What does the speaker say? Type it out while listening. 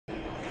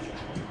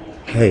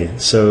Hey,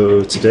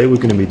 so today we're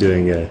going to be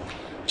doing a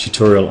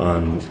tutorial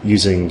on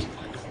using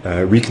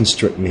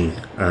Reconstruct Me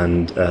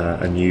and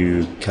a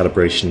new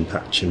calibration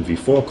patch in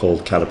V4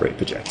 called Calibrate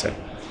Projector.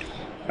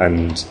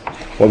 And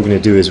what we're going to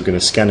do is we're going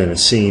to scan in a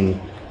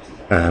scene,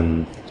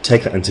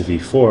 take that into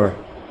V4,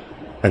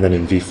 and then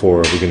in V4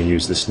 we're going to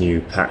use this new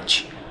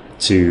patch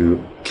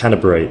to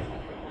calibrate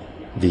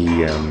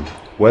the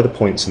where the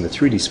points in the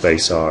 3D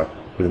space are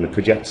within the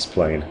projector's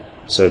plane.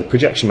 So the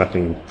projection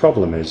mapping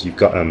problem is you've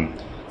got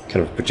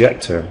kind of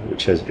projector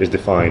which is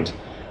defined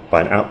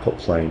by an output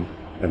plane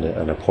and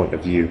a point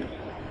of view,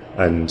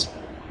 and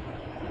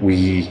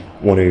we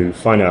want to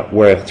find out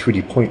where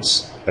 3D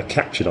points are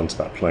captured onto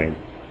that plane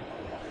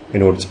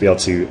in order to be able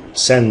to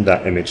send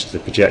that image to the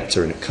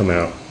projector and it come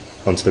out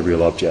onto the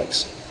real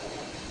objects.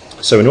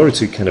 So in order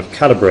to kind of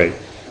calibrate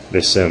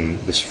this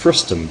this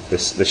frustum,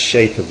 this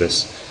shape of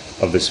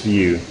this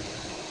view,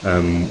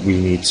 we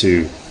need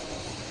to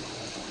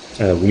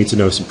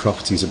know some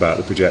properties about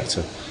the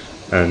projector.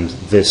 And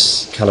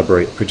this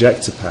Calibrate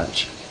Projector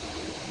patch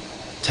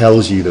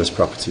tells you those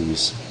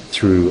properties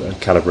through a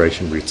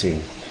calibration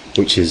routine,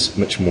 which is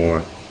much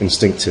more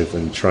instinctive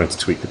than trying to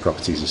tweak the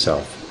properties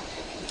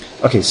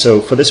yourself. Okay,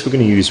 so for this we're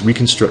going to use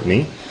Reconstruct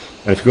Me,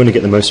 and if you're going to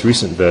get the most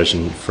recent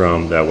version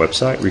from their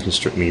website,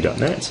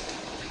 reconstructme.net,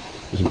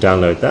 you can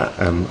download that.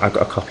 I've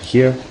got a copy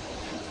here,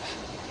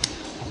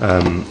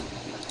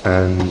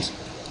 and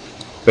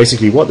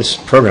basically what this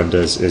program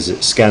does is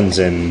it scans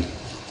in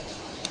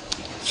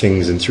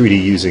things in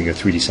 3D using a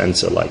 3D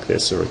sensor like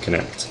this or a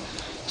Kinect.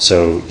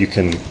 So you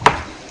can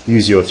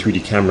use your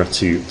 3D camera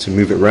to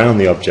move it around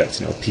the object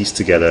and it'll piece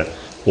together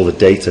all the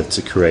data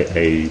to create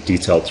a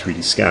detailed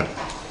 3D scan.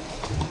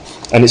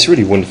 And it's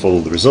really wonderful,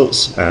 the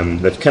results.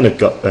 They've kind of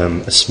got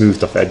a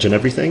smoothed off edge and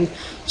everything,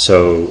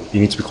 so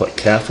you need to be quite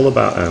careful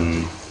about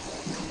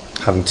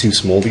having too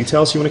small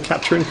details you want to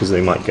capture in because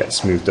they might get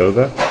smoothed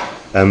over.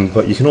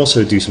 But you can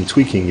also do some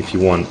tweaking if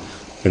you want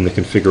in the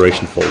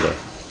configuration folder.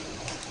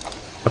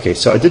 Okay,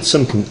 so I did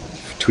some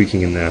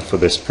tweaking in there for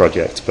this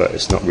project, but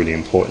it's not really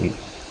important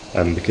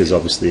because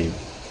obviously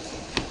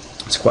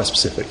it's quite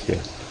specific here.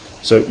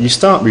 So you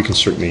start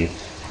Reconstruct Me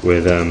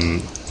with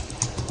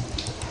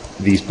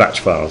these batch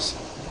files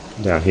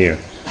down here.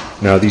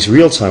 Now these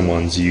real-time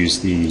ones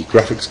use the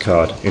graphics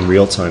card in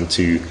real time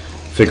to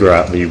figure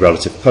out the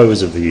relative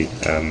pose of the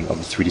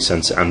 3D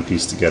sensor and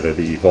piece together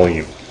the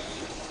volume.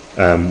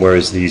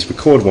 Whereas these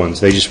record ones,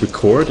 they just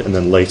record and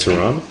then later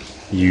on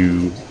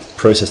you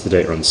process the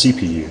data on the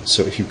CPU.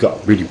 So if you've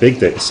got really big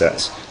data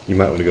sets, you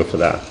might want to go for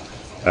that.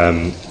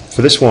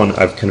 For this one,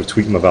 I've kind of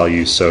tweaked my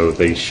values so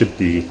they should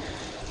be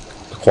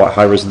quite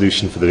high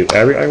resolution for the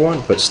area I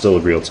want, but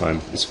still real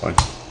time is fine.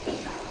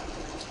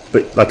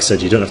 But like I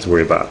said, you don't have to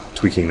worry about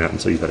tweaking that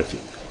until you've had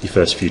your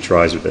first few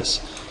tries with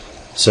this.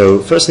 So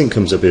first thing that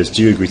comes up is,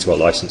 do you agree to our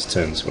license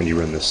terms when you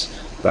run this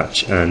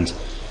batch? And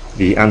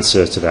the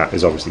answer to that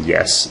is obviously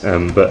yes,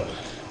 but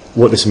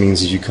what this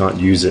means is you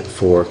can't use it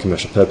for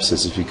commercial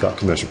purposes. If you've got a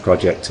commercial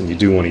project and you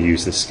do want to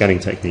use this scanning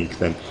technique,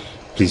 then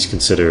please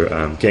consider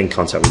getting in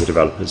contact with the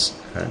developers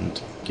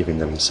and giving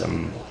them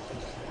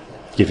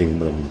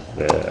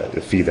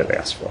the fee that they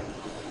ask for.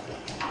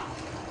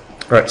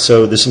 Alright,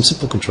 so there's some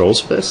simple controls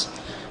for this.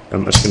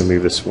 I'm just going to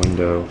move this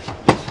window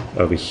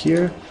over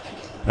here.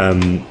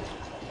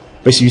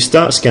 Basically you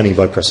start scanning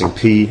by pressing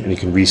P and you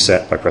can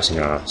reset by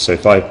pressing R. So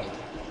if I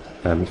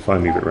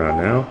move it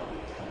around now,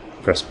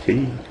 press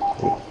P,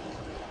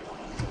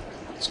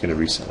 it's going to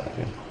reset that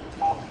again.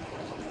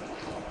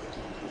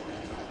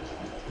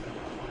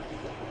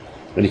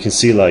 Then you can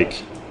see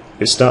like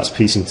it starts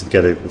piecing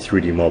together the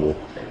 3D model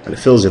and it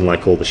fills in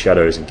like all the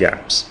shadows and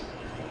gaps.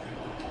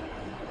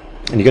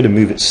 And you've got to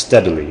move it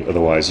steadily,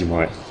 otherwise you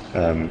might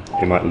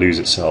it might lose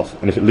itself.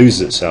 And if it loses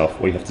itself,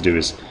 what you have to do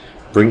is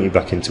bring it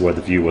back into where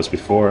the view was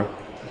before,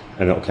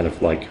 and it'll kind of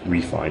like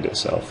re-find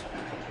itself.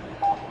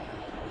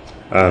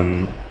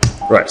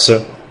 Right,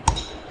 so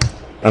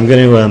I'm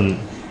going to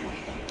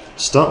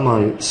start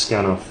my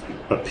scan off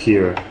up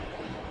here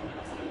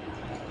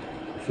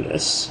for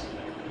this,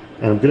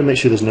 and I'm going to make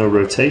sure there's no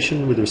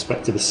rotation with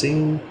respect to the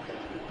scene,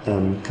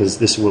 because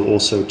this will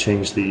also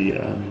change the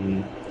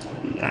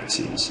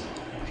axes.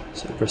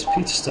 So press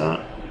P to start,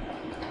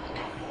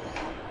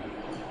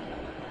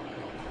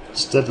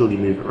 steadily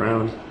move it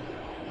around.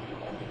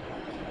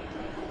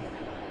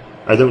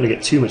 I don't want to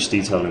get too much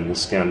detail in the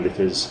scan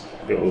because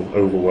it will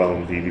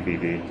overwhelm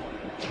VVVV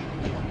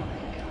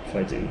if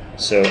I do.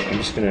 So I'm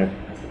just going to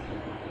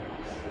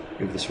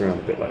move this around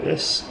a bit like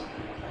this.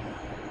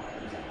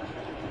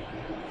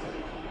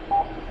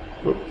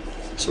 Oh,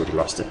 it's already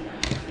lost it.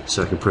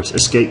 So I can press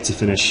escape to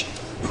finish.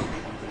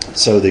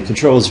 So the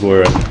controls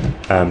were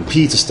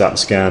P to start the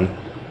scan,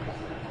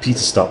 P to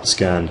stop the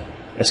scan,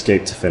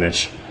 escape to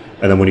finish,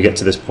 and then when you get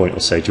to this point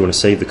it'll say, do you want to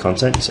save the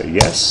content? You say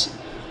yes,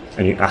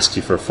 and it asks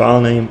you for a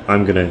file name.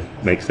 I'm going to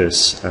make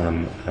this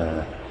a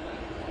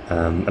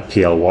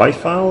PLY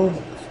file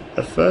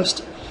at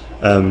first.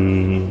 So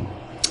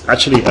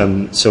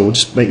we'll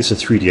just make this a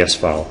 3ds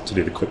file to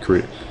do the quick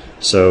route.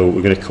 So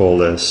we're going to call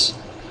this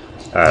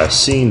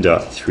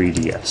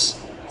scene.3ds.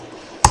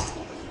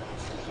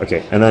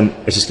 Okay, and then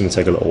it's just going to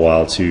take a little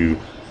while to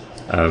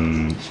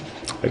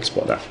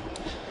export that.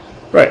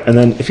 Right, and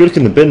then if you look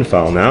in the bin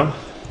file now,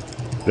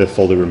 the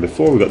folder we're in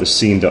before, we've got the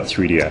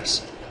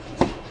scene.3ds.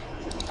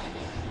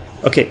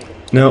 Okay,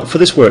 now for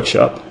this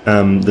workshop,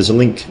 there's a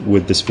link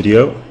with this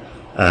video,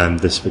 and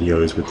this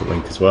video is with the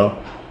link as well,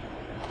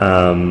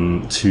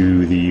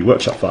 to the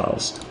workshop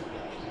files,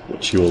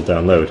 which you'll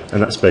download,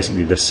 and that's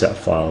basically this set of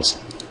files.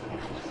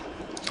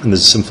 And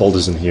there's some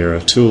folders in here: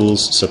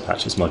 tools,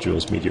 subpatches,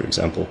 modules, media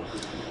example,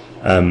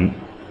 and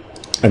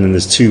then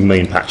there's two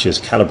main patches: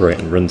 calibrate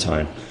and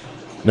runtime.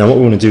 Now, what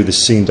we want to do with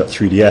this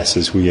scene.3ds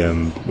is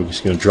we're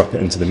just going to drop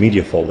it into the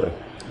media folder.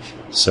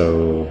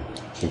 So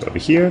we've got over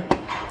here,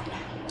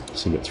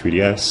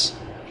 scene.3ds,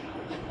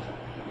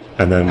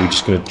 and then we're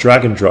just going to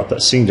drag and drop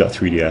that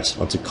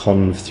scene.3ds onto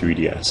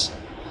conv3ds,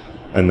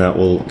 and that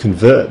will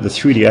convert the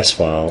 3ds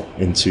file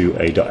into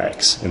a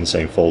 .x in the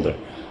same folder.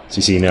 So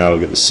you see now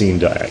we've got the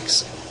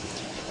scene.x,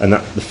 and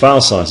that the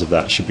file size of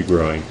that should be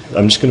growing.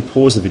 I'm just going to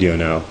pause the video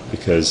now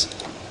because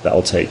that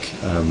will take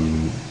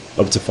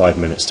up to 5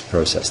 minutes to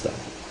process that.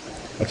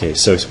 Okay,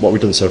 so what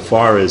we've done so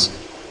far is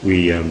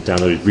we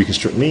downloaded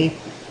Reconstruct.Me,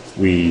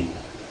 we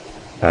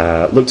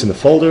looked in the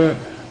folder,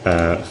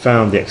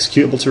 found the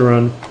executable to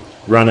run,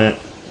 ran it,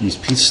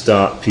 used P to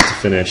start, P to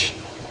finish,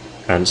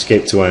 and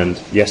escape to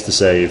end, yes to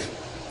save,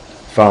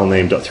 file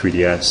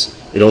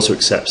name.3ds. It also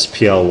accepts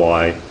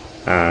PLY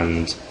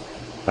and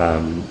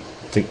I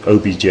think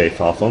OBJ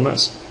file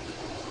formats.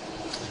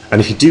 And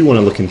if you do want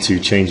to look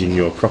into changing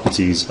your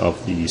properties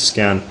of the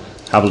scan,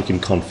 have a look in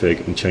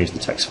config and change the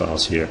text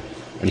files here.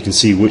 And you can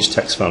see which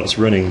text file it's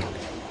running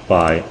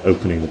by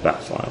opening the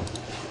bat file.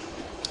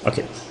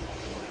 Okay.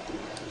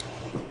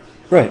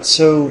 Right,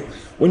 so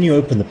when you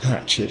open the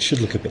patch, it should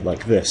look a bit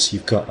like this.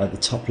 You've got at the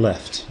top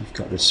left, you've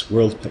got this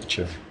world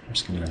picture. I'm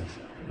just going to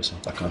put this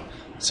back on.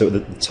 So at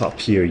the top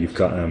here, you've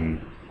got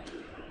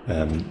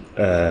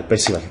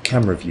basically like a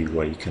camera view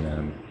where you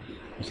can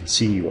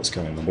see what's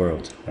going on in the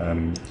world.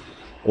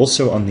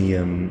 Also on the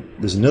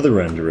there's another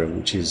renderer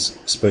which is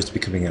supposed to be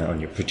coming out on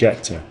your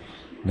projector.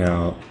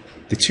 Now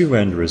the two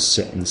renderers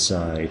sit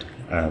inside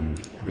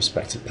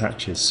respective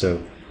patches.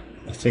 So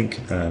I think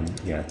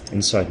yeah,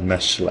 inside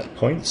mesh select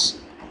points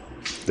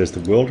there's the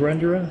world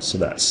renderer, so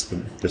that's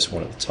this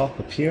one at the top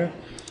up here,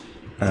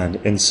 and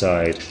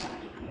inside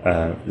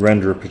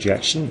renderer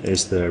projection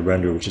is the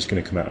renderer which is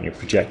going to come out on your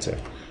projector.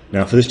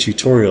 Now for this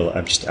tutorial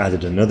I've just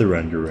added another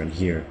renderer in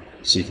here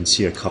so you can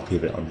see a copy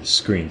of it on the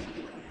screen.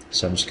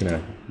 So I'm just going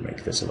to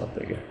make this a lot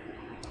bigger.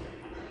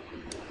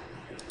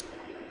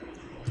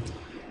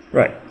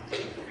 Right.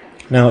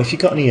 Now if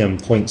you've got any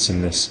points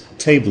in this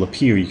table up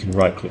here, you can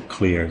right click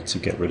clear to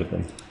get rid of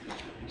them.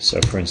 So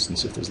for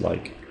instance, if there's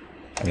like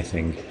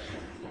anything,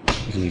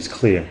 you can use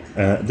clear.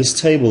 This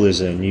table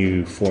is a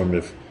new form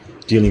of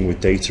dealing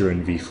with data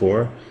in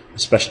V4,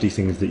 especially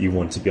things that you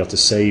want to be able to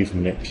save,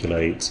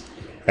 manipulate,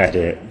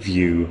 edit,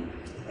 view,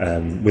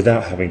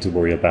 without having to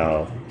worry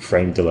about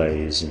frame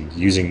delays and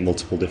using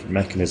multiple different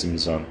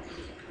mechanisms on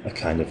a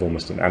kind of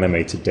almost an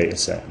animated data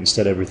set.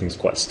 Instead, everything's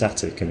quite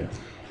static and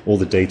all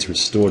the data is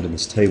stored in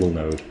this table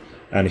node.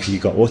 And if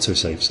you've got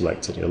autosave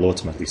selected, it'll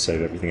automatically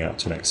save everything out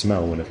to an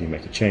XML whenever you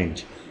make a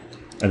change.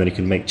 And then you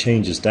can make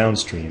changes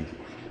downstream,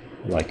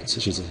 like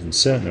such as an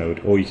insert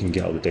node, or you can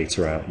get all the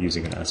data out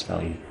using an as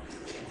value.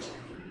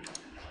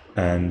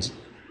 And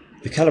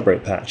the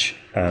calibrate patch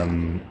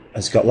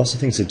has got lots of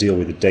things to deal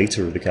with the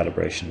data of the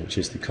calibration, which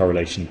is the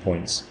correlation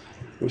points,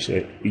 which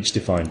are each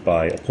defined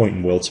by a point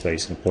in world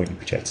space and a point in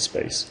projector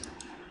space.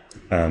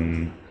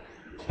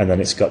 And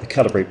then it's got the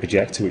calibrate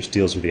projector, which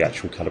deals with the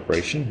actual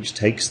calibration, which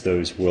takes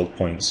those world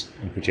points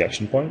and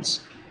projection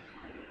points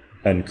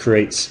and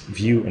creates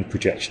view and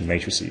projection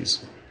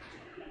matrices.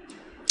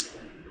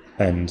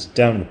 And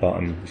down at the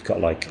bottom, we've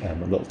got like a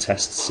little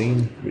test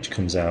scene, which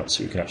comes out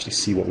so we can actually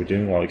see what we're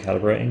doing while we're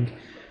calibrating,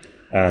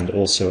 and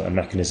also a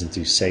mechanism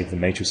to save the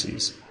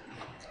matrices.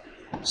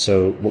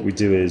 So what we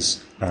do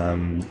is,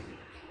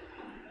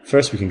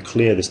 first we can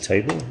clear this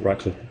table, right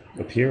click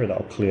up here,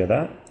 that'll clear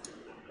that.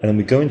 And then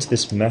we go into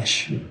this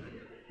mesh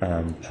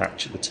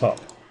patch at the top.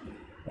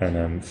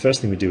 And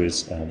first thing we do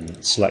is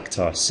select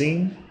our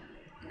scene.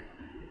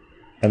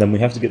 And then we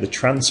have to get the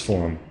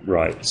transform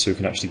right so we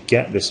can actually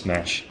get this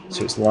mesh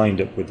so it's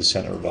lined up with the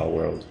center of our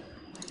world.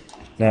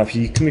 Now if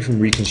you're coming from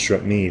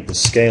Reconstruct.Me, the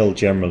scale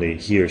generally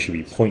here should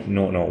be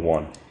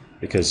 0.001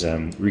 because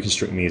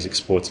Reconstruct.Me is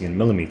exporting in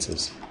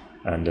millimeters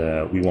and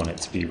we want it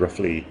to be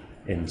roughly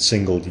in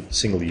single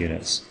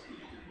units.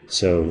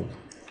 So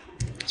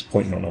it's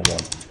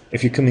 0.001.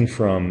 If you're coming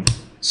from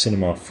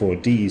Cinema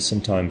 4D,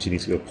 sometimes you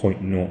need to go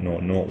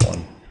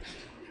 0.0001.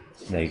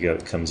 There you go,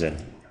 it comes in.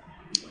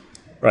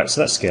 Right,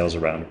 so that scales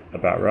around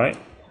about right.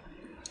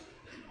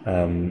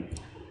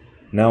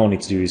 Now all I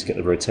need to do is get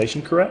the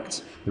rotation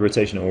correct. The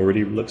rotation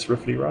already looks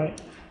roughly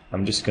right.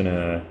 I'm just going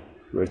to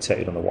rotate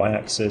it on the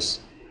y-axis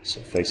so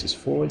it faces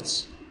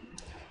forwards.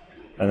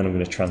 And then I'm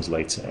going to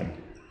translate it in.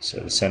 So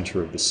the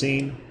center of the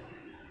scene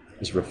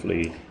is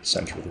roughly the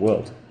center of the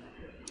world.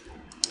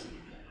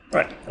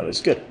 Right, that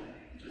looks good.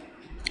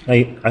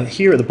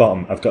 Here at the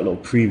bottom, I've got a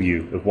little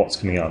preview of what's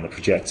coming out on the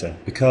projector.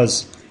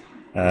 Because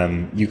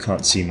you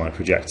can't see my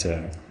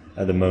projector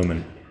at the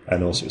moment,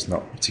 and also it's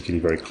not particularly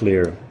very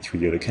clear through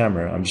the other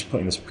camera, I'm just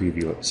putting this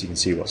preview up so you can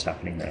see what's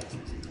happening there.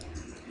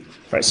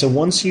 Right, so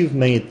once you've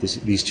made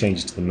these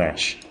changes to the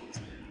mesh,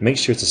 make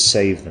sure to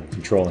save them,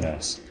 Control and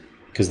S,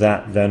 because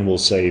that then will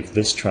save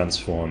this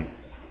transform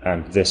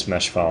and this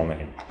mesh file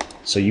name.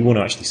 So you want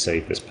to actually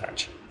save this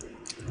patch.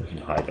 You can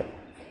hide it.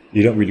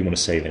 You don't really want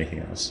to save anything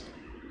else.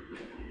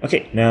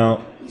 Okay,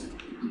 now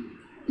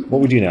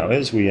what we do now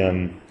is we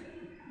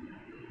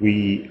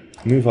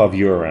move our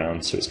view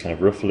around so it's kind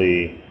of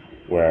roughly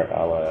where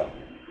our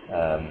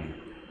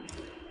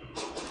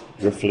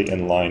roughly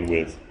in line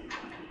with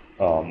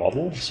our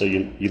model. So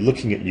you're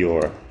looking at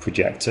your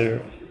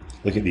projector,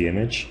 look at the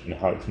image and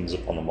how it comes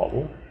up on the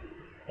model,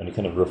 and you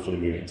kind of roughly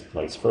move it into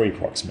place very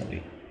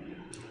approximately.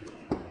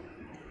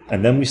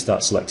 And then we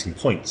start selecting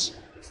points.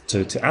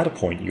 So to add a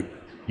point, you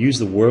use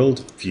the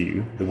world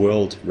view, the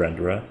world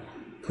renderer,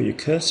 put your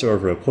cursor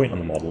over a point on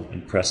the model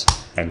and press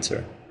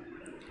enter.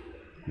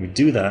 We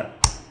do that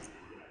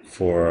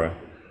for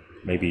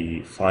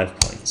maybe 5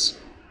 points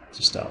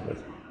to start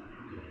with.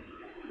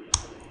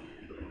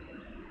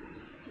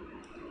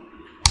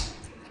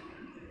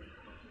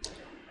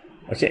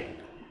 Okay,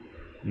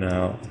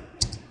 now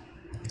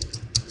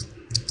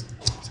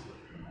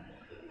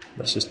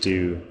let's just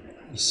do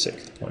the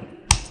 6th point.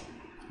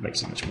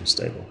 Makes it much more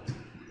stable.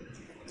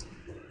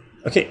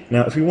 Okay,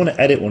 now if we want to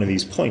edit one of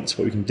these points,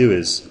 what we can do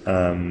is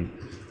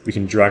we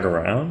can drag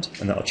around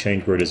and that'll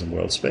change where it is in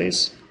world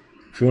space.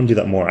 If we want to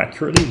do that more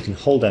accurately, we can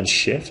hold down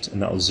Shift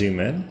and that'll zoom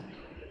in.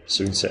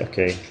 So we can say,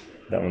 okay,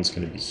 that one's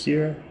going to be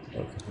here,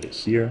 or we can put it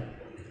here.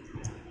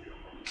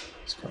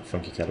 It's quite a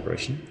funky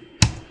calibration.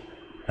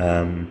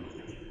 And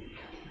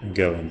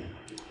go and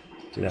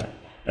do that.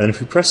 And then if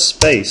we press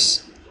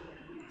space,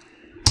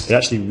 it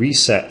actually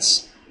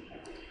resets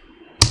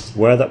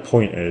where that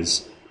point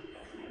is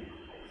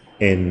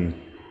in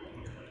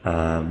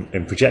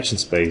projection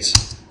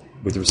space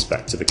with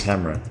respect to the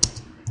camera.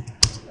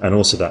 And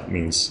also that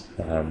means,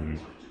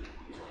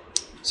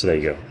 so there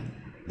you go,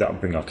 that'll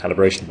bring our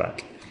calibration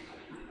back.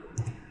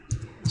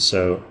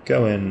 So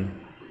go in,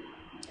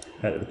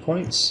 edit the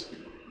points,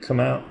 come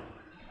out,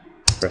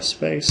 press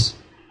space.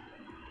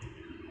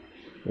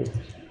 Oh,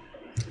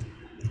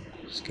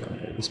 just go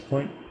and edit this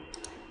point.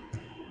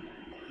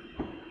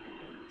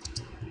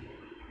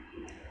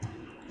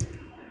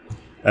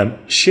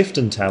 Shift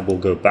and Tab will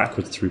go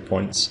backwards through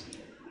points.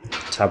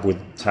 Tab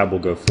will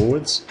go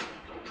forwards.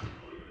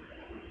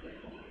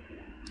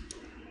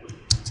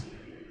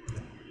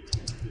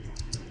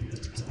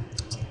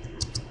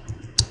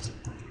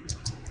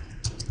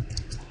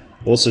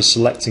 Also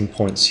selecting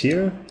points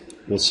here,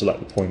 we'll select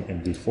the point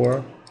in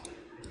V4.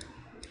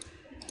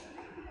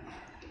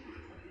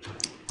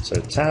 So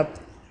Tab,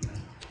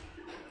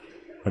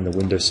 when the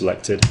window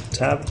selected,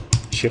 Tab,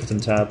 Shift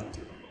and Tab,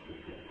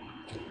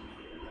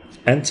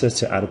 Enter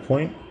to add a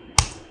point,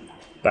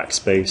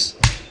 backspace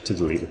to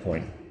delete a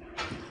point.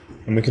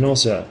 And we can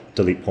also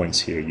delete points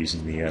here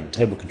using the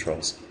table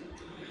controls.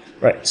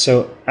 Right,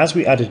 so as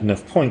we added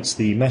enough points,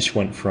 the mesh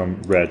went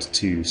from red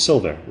to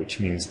silver,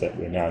 which means that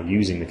we're now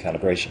using the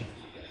calibration.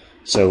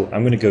 So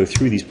I'm going to go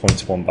through these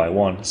points one by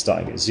one,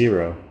 starting at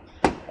 0,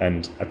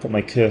 and I put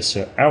my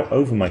cursor out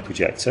over my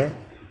projector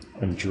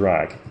and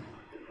drag,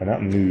 and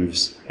that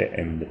moves it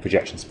in the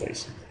projection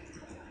space.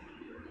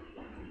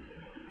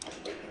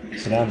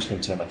 So now I'm just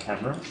going to turn my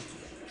camera.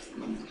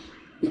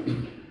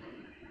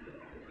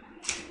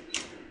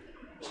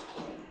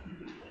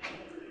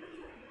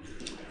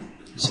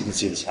 So you can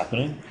see this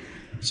happening.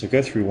 So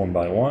go through one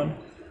by one.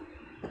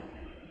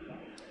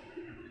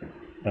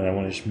 And I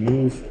want to just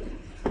move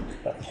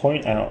that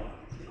point out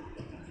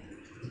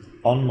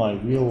on my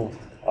real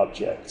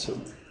object so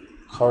it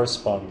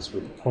corresponds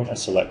with the point I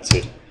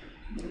selected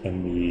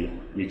in the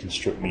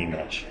Reconstruct Me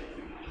mesh.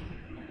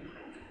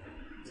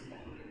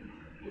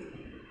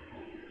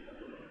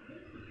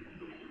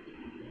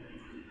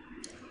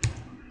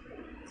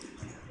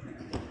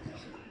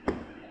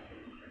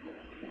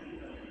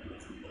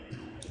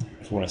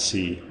 If I want to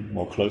see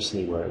more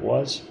closely where it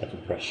was, I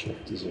can press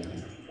Shift to zoom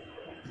in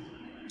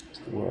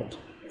to the world.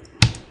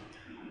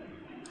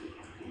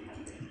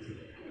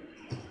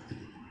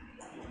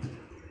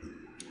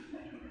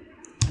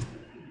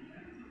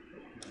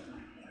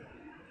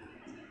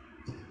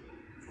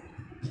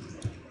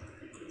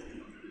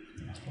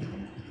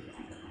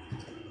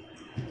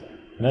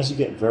 And as you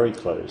get very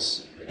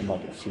close, it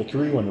might get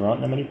flickery when there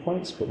aren't that many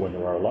points, but when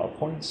there are a lot of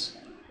points,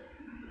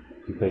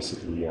 you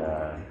basically,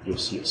 you'll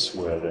see it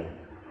swerving.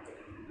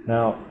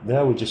 Now,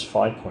 there with just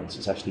 5 points,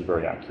 it's actually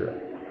very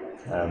accurate.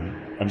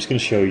 I'm just going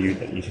to show you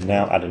that you can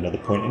now add another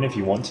point in if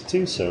you wanted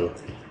to, so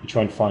you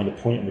try and find a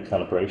point in the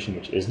calibration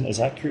which isn't as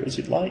accurate as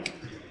you'd like.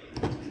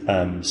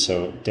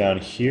 So down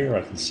here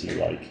I can see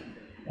like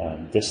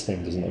this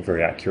thing doesn't look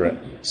very accurate,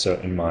 so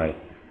in my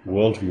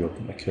world view I'll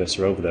put my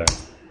cursor over there,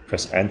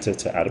 press enter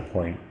to add a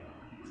point,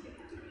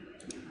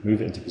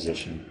 move it into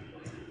position,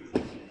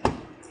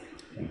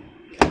 and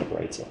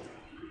calibrate it.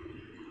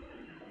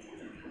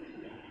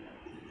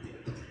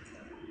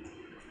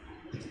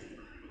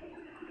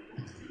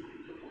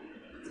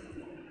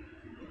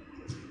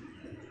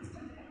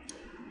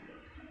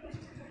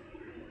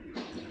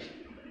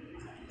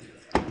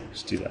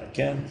 let's do that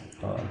again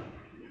on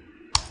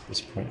this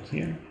point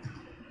here.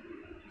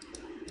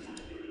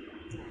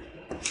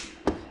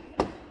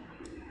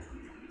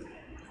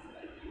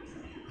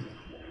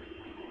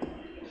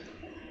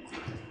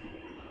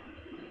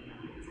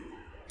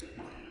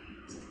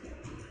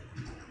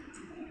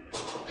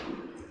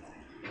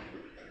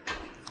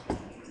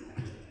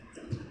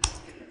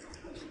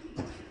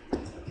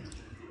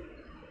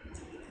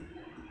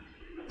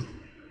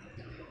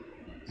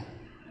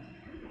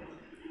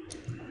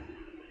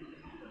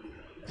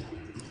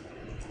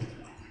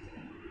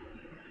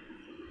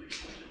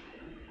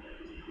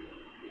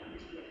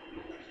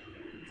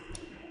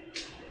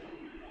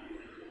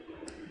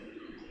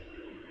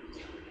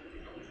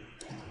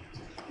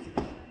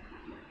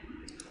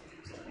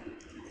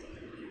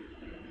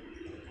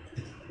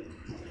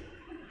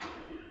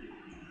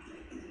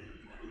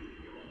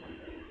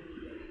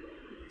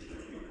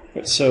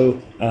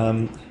 So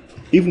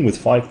even with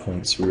 5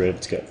 points, we were able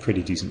to get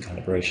pretty decent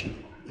calibration.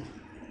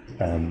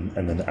 And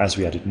then as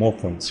we added more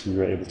points, we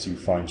were able to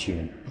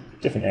fine-tune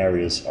different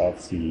areas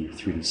of the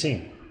 3D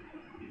scene.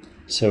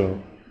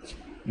 So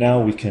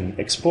now we can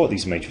export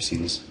these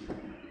matrices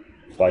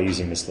by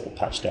using this little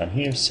patch down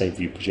here, Save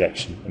View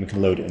Projection, and we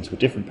can load it into a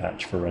different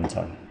patch for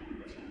runtime.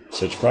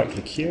 So just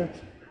right-click here,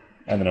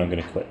 and then I'm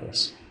going to quit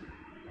this.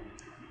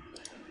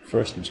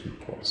 First, I'm just going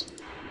to pause.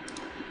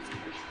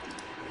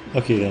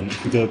 Okay, then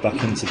if we go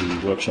back into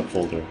the workshop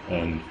folder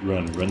and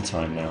run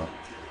runtime now,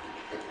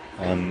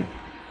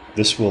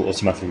 this will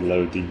automatically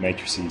load the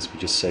matrices we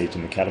just saved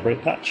in the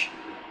calibrate patch,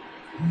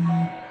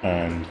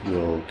 and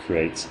will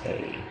create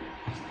a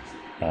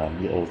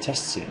little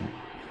test scene,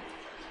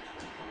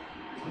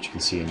 which you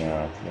can see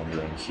now when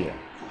we're in here.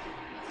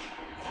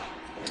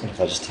 And if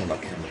I just turn my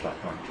camera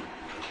back on,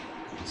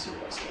 you can see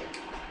what that's like.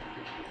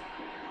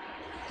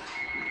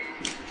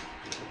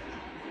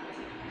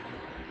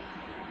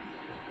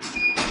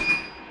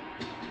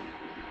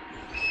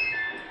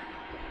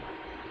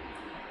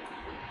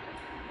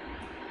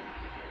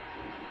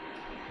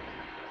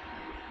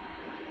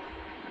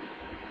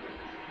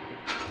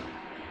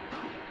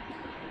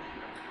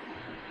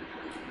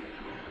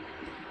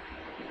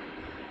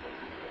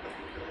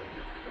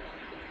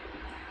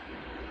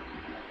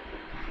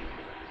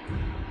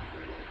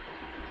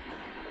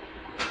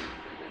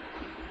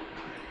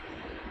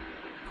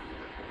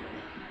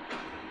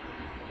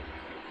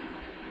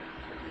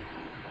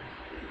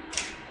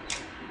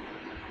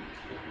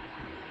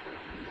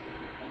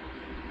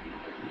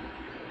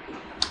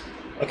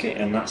 Okay,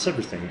 and that's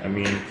everything. I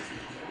mean,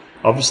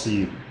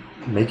 obviously,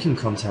 making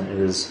content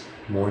is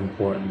more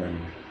important than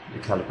the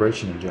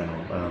calibration in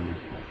general,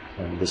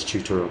 and this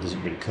tutorial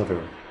doesn't really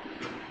cover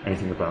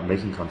anything about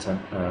making content,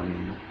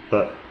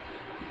 but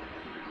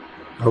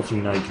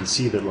hopefully now you can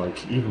see that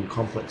like even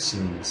complex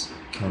scenes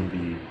can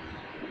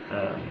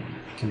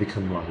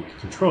become like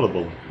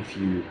controllable if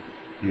you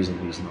using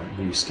these like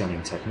new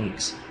scanning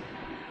techniques.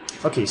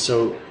 Okay,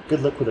 so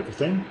good luck with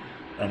everything,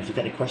 and if you've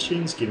got any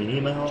questions, give me an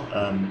email.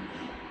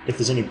 If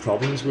there's any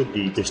problems with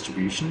the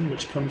distribution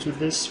which comes with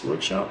this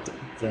workshop,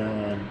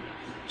 then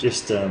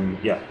just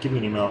give me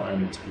an email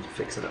and we'll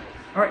fix it up.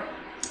 All right,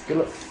 good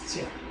luck. See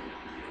ya.